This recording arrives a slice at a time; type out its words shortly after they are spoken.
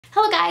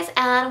Hello guys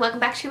and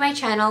welcome back to my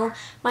channel.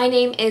 My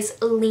name is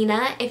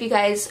Lena. If you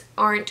guys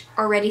aren't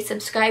already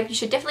subscribed, you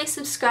should definitely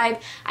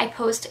subscribe. I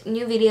post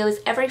new videos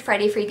every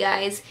Friday for you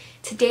guys.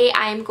 Today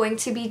I am going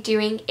to be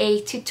doing a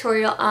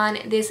tutorial on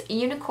this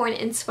unicorn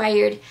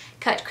inspired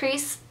cut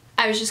crease.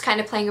 I was just kind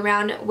of playing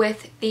around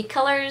with the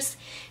colors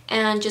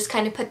and just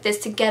kind of put this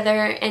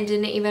together and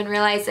didn't even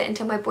realize it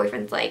until my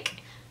boyfriend's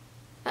like,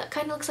 that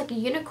kind of looks like a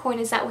unicorn,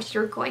 is that what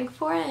you're going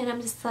for? And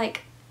I'm just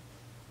like,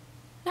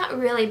 not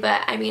really,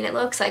 but I mean it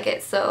looks like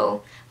it,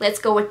 so let's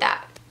go with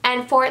that.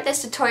 And for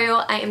this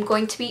tutorial I am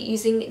going to be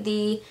using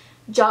the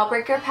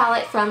Jawbreaker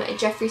Palette from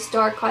Jeffree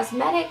Star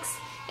Cosmetics,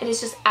 and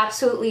it's just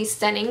absolutely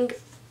stunning.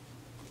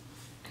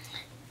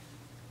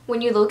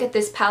 When you look at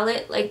this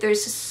palette, like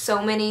there's just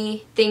so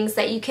many things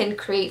that you can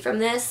create from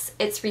this.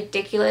 It's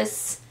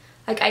ridiculous.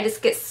 Like I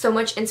just get so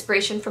much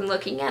inspiration from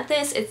looking at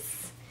this.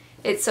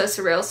 It's so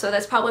surreal. So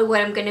that's probably what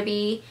I'm going to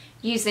be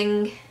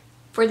using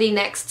for the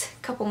next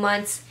couple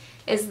months,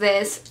 is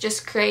this,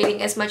 just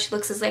creating as much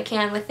looks as I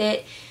can with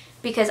it,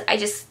 because I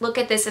just look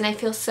at this and I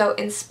feel so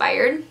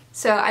inspired.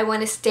 So I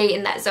want to stay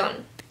in that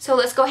zone. So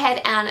let's go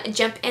ahead and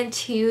jump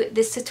into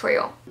this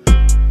tutorial.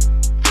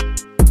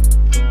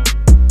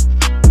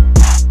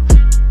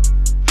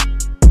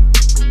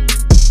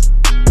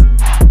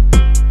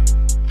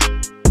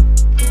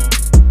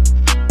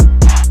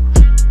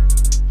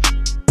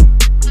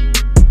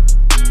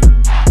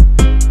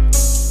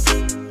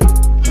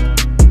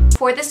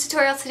 For this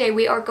tutorial today,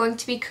 we are going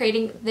to be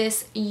creating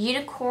this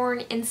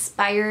unicorn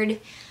inspired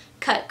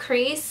cut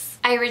crease.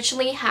 I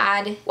originally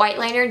had white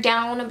liner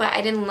down, but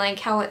I didn't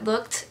like how it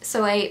looked,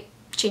 so I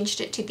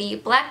changed it to the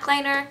black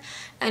liner,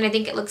 and I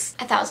think it looks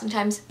 1,000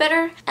 times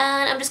better.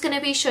 And I'm just going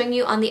to be showing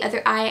you on the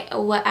other eye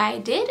what I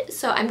did,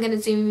 so I'm going to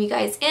zoom you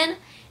guys in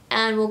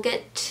and we'll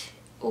get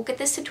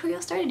this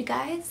tutorial started,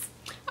 guys.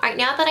 Alright,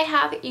 now that I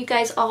have you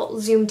guys all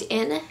zoomed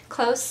in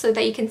close so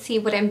that you can see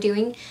what I'm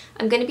doing,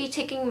 I'm going to be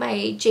taking my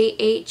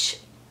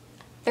JH33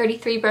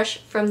 brush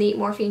from the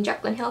Morphe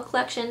Jaclyn Hill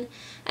collection,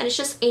 and it's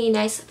just a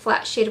nice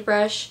flat shade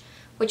brush,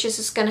 which is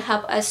just going to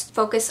help us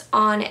focus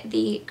on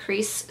the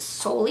crease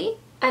solely.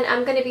 And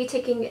I'm going to be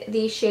taking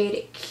the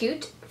shade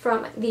Cute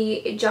from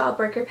the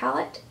Jawbreaker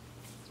palette,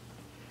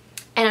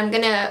 and I'm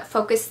going to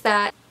focus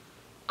that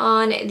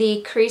on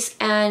the crease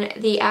and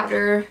the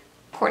outer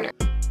corner.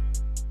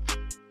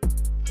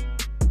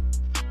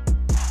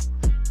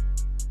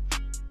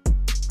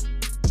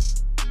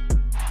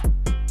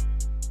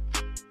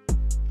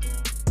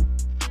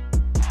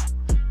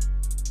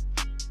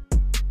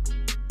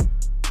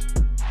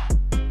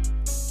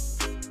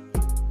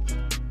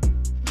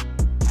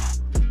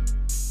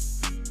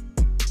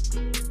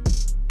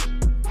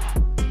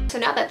 So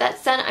now that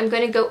that's done, I'm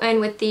going to go in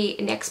with the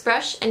next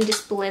brush and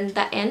just blend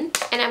that in.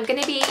 And I'm going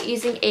to be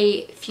using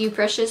a few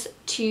brushes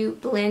to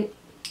blend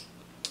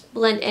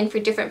in for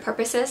different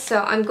purposes.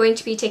 So I'm going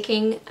to be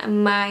taking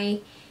my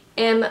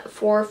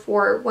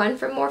M441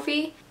 from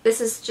Morphe.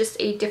 This is just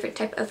a different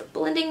type of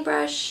blending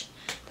brush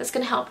that's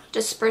going to help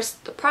disperse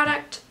the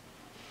product.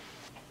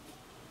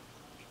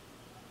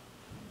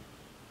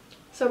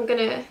 So I'm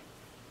going to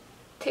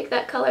take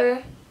that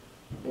color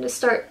and just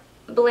start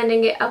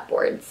blending it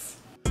upwards.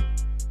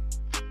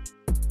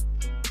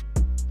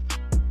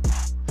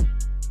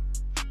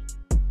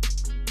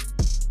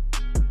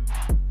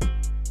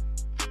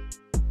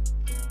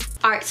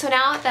 Alright, so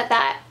now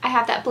that I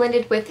have that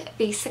blended with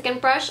the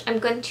second brush, I'm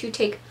going to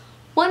take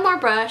one more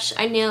brush.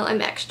 I know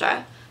I'm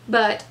extra,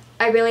 but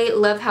I really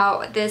love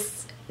how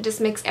this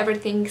just makes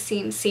everything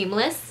seem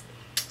seamless.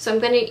 So I'm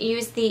going to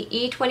use the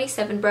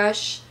E27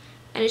 brush,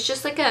 and it's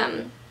just like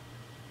I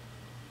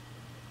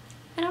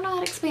don't know how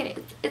to explain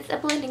it. It's a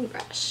blending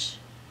brush.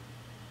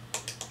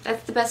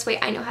 That's the best way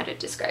I know how to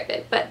describe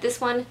it. But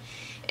this one,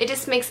 it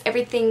just makes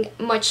everything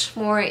much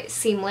more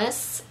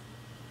seamless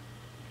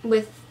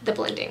with the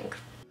blending.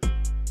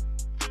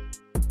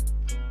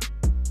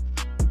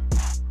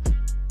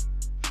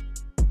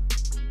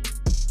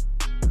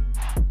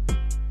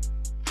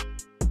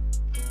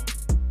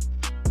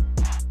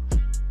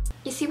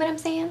 You see what I'm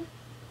saying?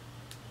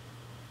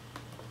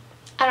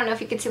 I don't know if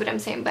you can see what I'm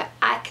saying, but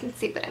I can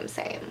see what I'm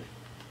saying.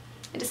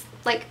 It just,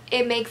 like,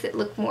 it makes it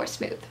look more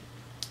smooth.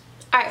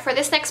 Alright, for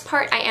this next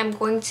part, I am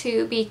going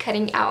to be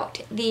cutting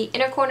out the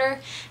inner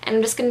corner, and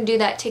I'm just going to do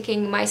that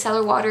taking my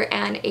micellar water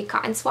and a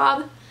cotton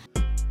swab.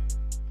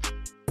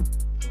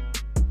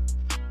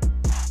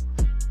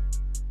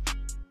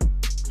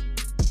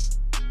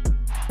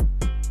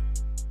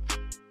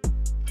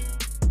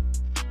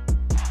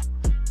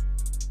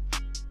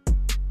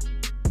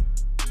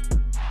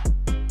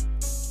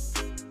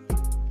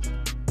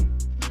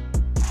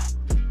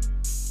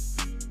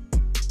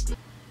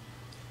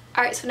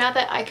 Alright, so now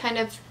that I kind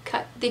of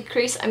cut the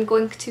crease, I'm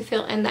going to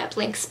fill in that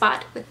blank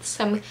spot with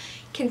some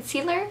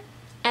concealer,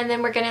 and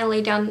then we're going to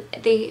lay down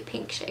the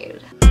pink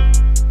shade.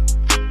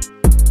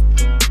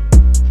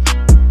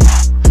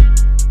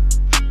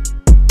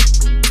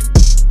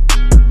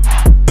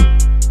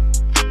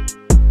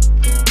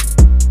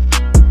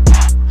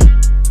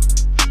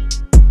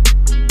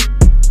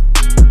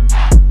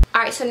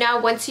 now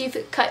once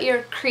you've cut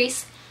your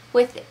crease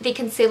with the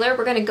concealer,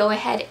 we're going to go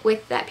ahead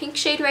with that pink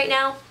shade right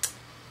now.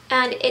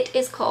 And it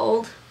is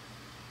called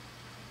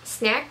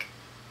Snack.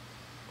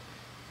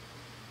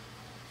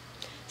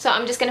 So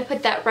I'm just going to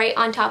put that right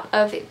on top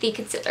of the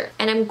concealer.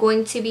 And I'm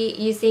going to be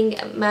using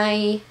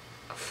my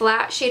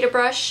flat shader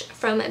brush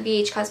from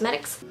BH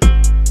Cosmetics.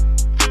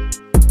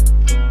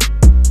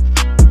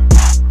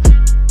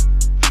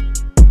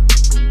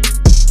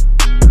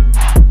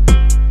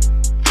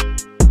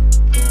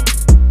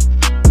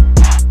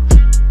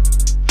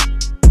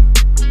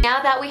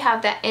 Now that we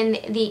have that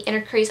in the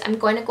inner crease, I'm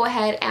going to go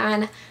ahead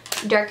and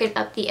darken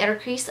up the inner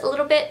crease a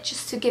little bit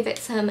just to give it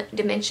some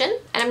dimension.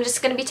 And I'm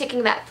just going to be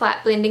taking that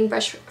flat blending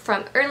brush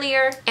from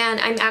earlier, and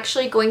I'm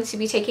actually going to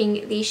be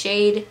taking the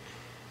shade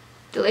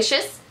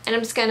Delicious, and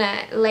I'm just going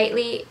to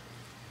lightly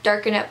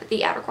darken up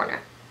the outer corner.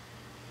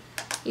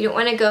 You don't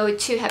want to go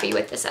too heavy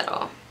with this at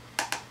all.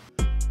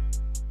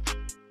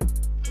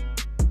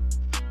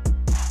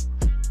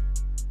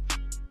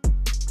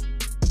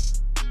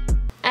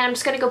 And I'm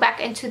just going to go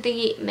back into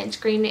the mint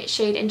green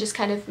shade and just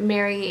kind of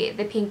marry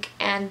the pink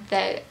and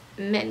the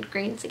mint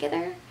green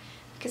together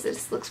because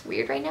this looks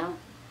weird right now.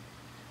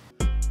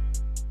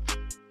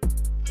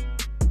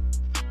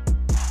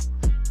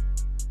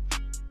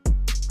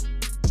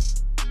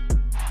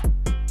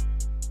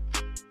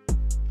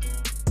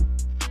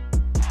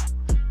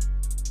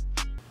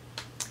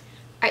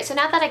 Alright, so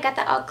now that I got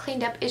that all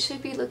cleaned up, it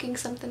should be looking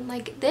something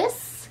like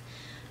this.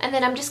 And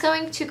then I'm just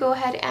going to go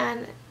ahead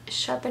and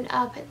sharpen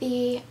up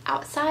the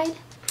outside,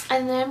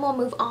 and then we'll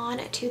move on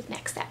to the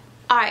next step.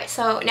 Alright,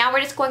 so now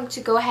we're just going to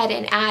go ahead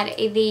and add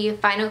the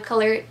final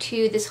color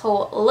to this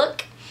whole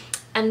look,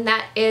 and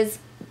that is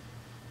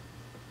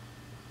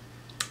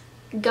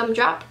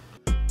Gumdrop.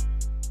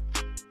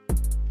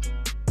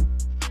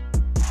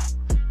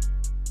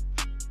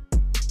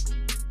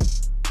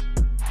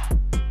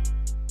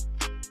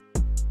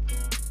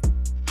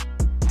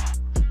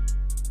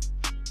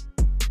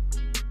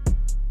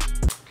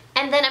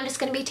 And then I'm just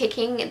going to be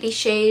taking the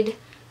shade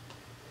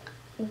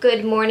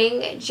Good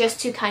Morning just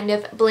to kind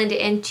of blend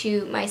it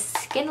into my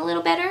skin a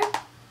little better,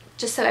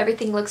 just so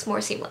everything looks more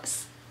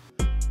seamless.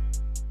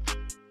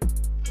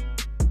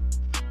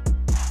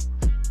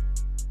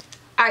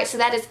 Alright, so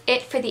that is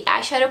it for the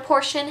eyeshadow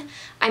portion.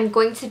 I'm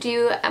going to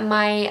do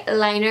my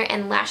liner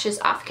and lashes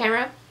off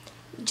camera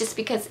just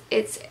because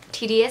it's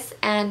tedious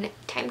and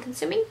time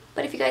consuming.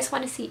 But if you guys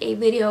want to see a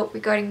video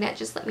regarding that,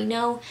 just let me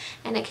know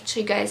and I can show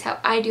you guys how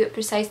I do it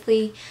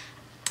precisely.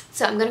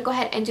 So I'm going to go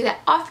ahead and do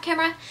that off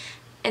camera,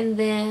 and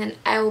then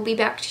I will be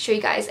back to show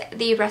you guys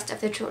the rest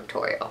of the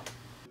tutorial.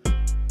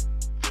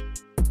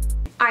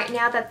 Alright,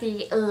 now that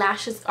the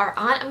lashes are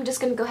on, I'm just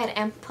going to go ahead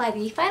and apply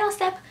the final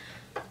step,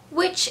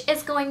 which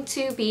is going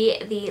to be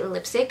the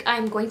lipstick.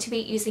 I'm going to be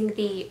using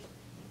the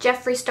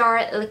Jeffree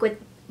Star Liquid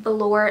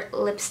Velour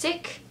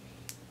lipstick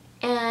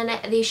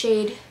and the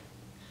shade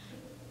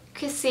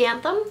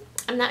Chrysanthemum.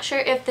 I'm not sure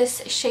if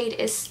this shade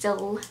is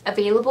still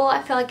available.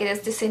 I feel like it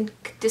is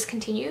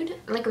discontinued.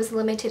 Like it was a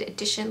limited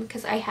edition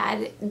because I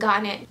had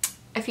gotten it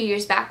a few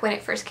years back when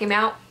it first came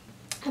out.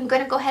 I'm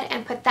going to go ahead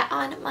and put that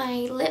on my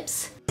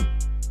lips.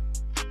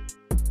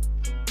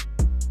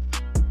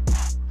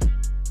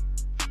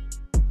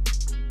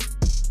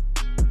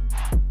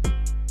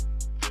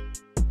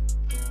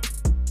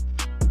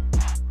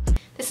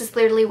 This is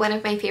literally one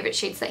of my favorite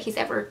shades that he's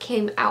ever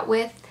came out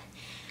with.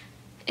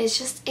 It's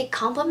just, it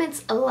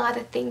complements a lot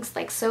of things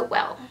like so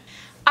well.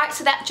 Alright,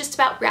 so that just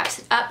about wraps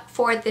it up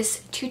for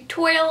this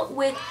tutorial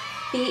with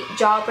the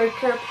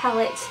Jawbreaker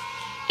palette.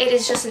 It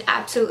is just an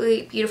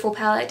absolutely beautiful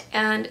palette,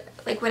 and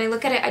like when I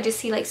look at it, I just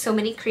see like so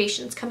many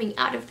creations coming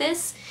out of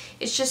this.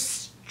 It's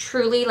just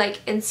truly like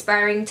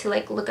inspiring to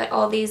like look at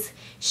all these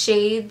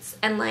shades,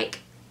 and like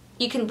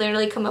you can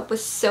literally come up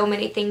with so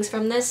many things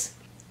from this.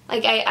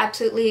 Like I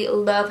absolutely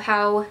love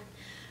how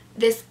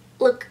this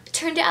look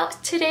turned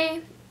out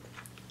today.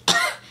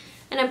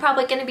 And I'm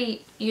probably going to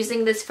be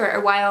using this for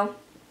a while,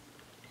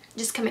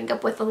 just coming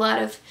up with a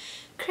lot of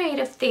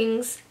creative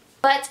things.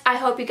 But I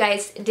hope you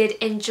guys did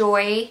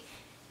enjoy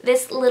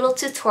this little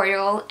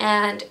tutorial,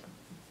 and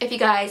if you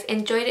guys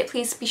enjoyed it,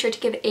 please be sure to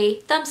give it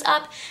a thumbs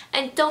up,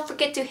 and don't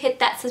forget to hit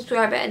that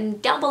subscribe button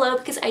down below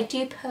because I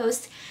do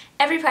post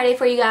every Friday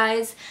for you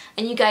guys,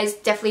 and you guys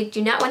definitely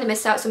do not want to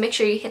miss out, so make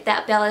sure you hit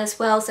that bell as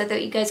well so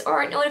that you guys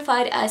are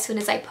notified as soon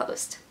as I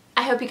post.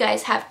 I hope you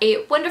guys have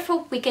a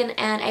wonderful weekend,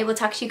 and I will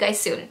talk to you guys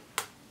soon.